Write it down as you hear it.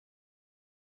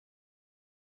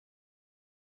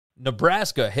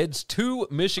Nebraska heads to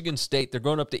Michigan State. They're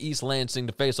going up to East Lansing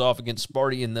to face off against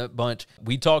Sparty and the bunch.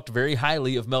 We talked very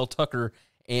highly of Mel Tucker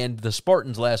and the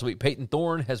Spartans last week. Peyton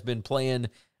Thorne has been playing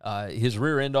his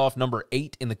rear end off, number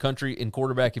 8 in the country in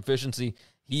quarterback efficiency.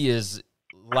 He is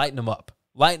lighting them up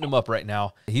right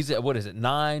now. He's at,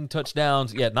 9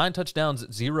 touchdowns? Yeah, 9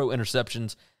 touchdowns, 0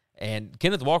 interceptions. And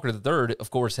Kenneth Walker III,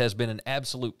 of course, has been an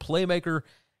absolute playmaker.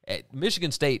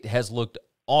 Michigan State has looked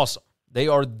awesome. They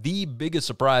are the biggest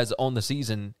surprise on the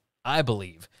season, I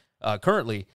believe,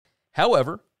 currently.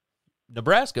 However,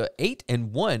 Nebraska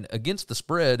 8-1 against the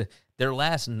spread, their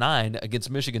last 9 against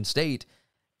Michigan State.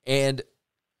 And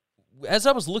as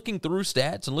I was looking through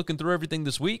stats and looking through everything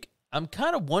this week, I'm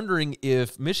kind of wondering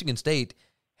if Michigan State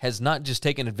has not just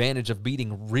taken advantage of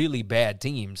beating really bad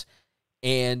teams.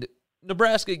 And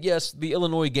Nebraska, yes, the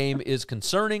Illinois game is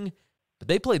concerning, but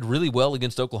they played really well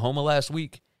against Oklahoma last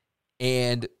week.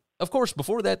 And of course,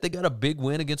 before that, they got a big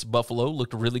win against Buffalo,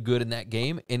 looked really good in that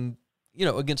game. And,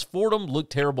 against Fordham,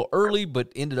 looked terrible early,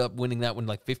 but ended up winning that one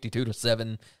like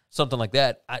 52-7, something like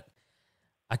that.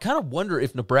 I kind of wonder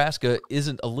if Nebraska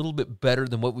isn't a little bit better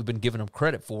than what we've been giving them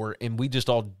credit for, and we just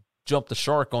all jumped the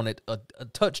shark on it a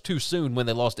touch too soon when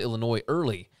they lost to Illinois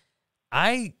early.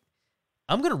 I'm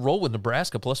going to roll with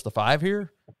Nebraska plus the 5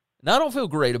 here. Now, I don't feel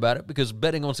great about it because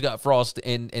betting on Scott Frost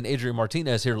and Adrian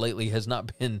Martinez here lately has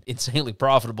not been insanely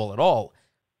profitable at all.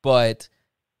 But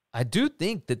I do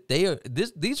think that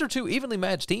these are 2 evenly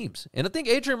matched teams. And I think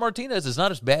Adrian Martinez is not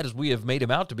as bad as we have made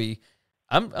him out to be.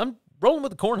 I'm rolling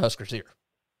with the Cornhuskers here.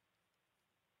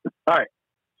 All right.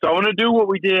 So I want to do what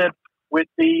we did with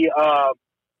the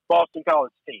Boston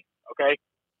College team, okay?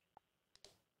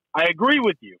 I agree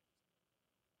with you,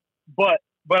 but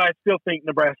I still think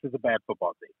Nebraska is a bad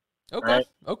football team. Okay. Right?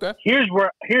 Okay. Here's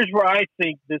where I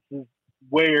think this is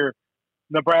where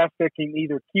Nebraska can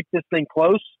either keep this thing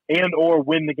close and or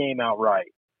win the game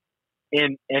outright.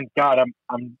 And God,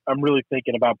 I'm really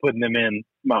thinking about putting them in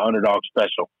my underdog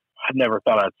special. I never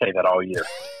thought I'd say that all year.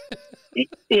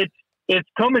 It's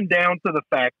coming down to the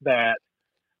fact that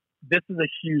this is a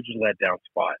huge letdown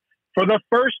spot. For the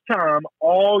first time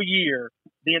all year,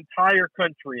 the entire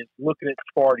country is looking at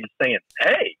Sparty saying,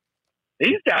 hey,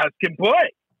 these guys can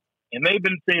play. And they've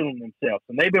been feeling themselves.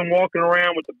 And they've been walking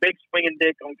around with the big swinging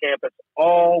dick on campus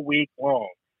all week long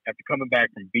after coming back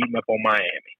from beating up on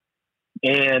Miami.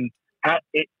 And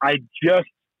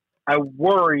I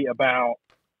worry about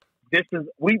this.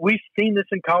 We've seen this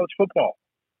in college football.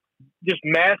 Just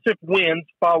massive wins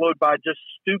followed by just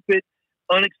stupid,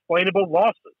 unexplainable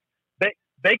losses.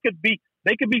 They could be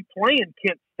playing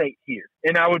Kent State here,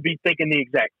 and I would be thinking the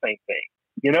exact same thing.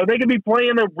 They could be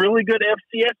playing a really good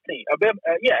FCS team.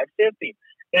 FCS team,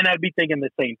 and I'd be thinking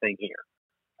the same thing here.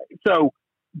 So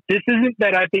this isn't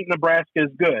that I think Nebraska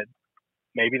is good.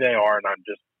 Maybe they are, and I'm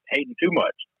just hating too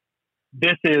much.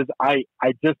 This is I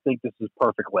just think this is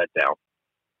perfect letdown.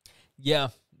 Yeah.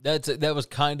 That was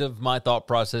kind of my thought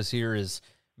process here is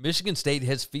Michigan State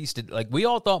has feasted. Like, we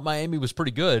all thought Miami was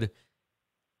pretty good,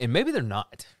 and maybe they're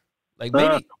not. Like,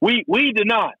 maybe we did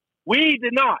not. We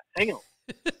did not. Hang on.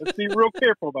 Let's be real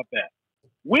careful about that.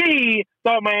 We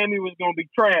thought Miami was going to be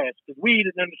trash because we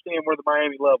didn't understand where the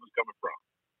Miami love was coming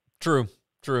from.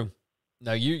 True.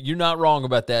 No, you're not wrong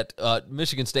about that.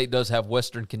 Michigan State does have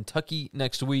Western Kentucky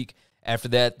next week. After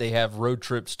that, they have road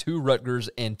trips to Rutgers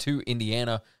and to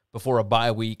Indiana before a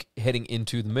bye week heading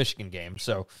into the Michigan game.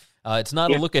 So it's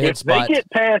not a look-ahead spot. If they get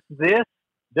past this,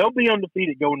 they'll be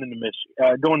undefeated going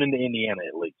into Indiana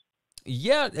at least.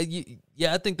 Yeah,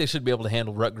 I think they should be able to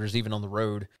handle Rutgers even on the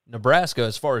road. Nebraska,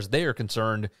 as far as they are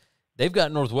concerned, they've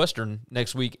got Northwestern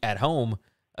next week at home.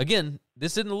 Again,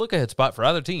 this isn't a look-ahead spot for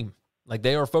either team. Like,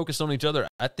 they are focused on each other.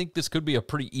 I think this could be a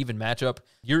pretty even matchup.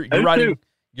 You're riding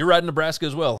Nebraska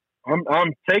as well.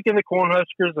 I'm taking the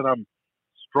Cornhuskers, and I'm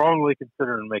strongly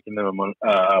considering making them a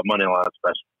money line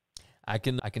special. I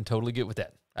can totally get with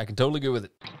that. I can totally go with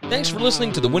it. Thanks for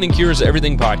listening to the Winning Cures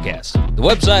Everything podcast. The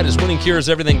website is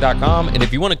winningcureseverything.com, and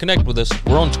if you want to connect with us,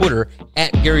 we're on Twitter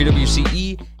at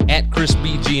GaryWCE, at Chris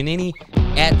B. Giannini,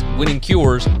 at Winning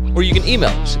Cures, or you can email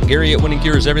us, Gary at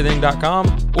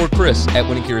winningcureseverything.com or Chris at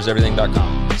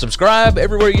winningcureseverything.com. Subscribe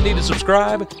everywhere you need to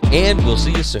subscribe, and we'll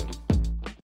see you soon.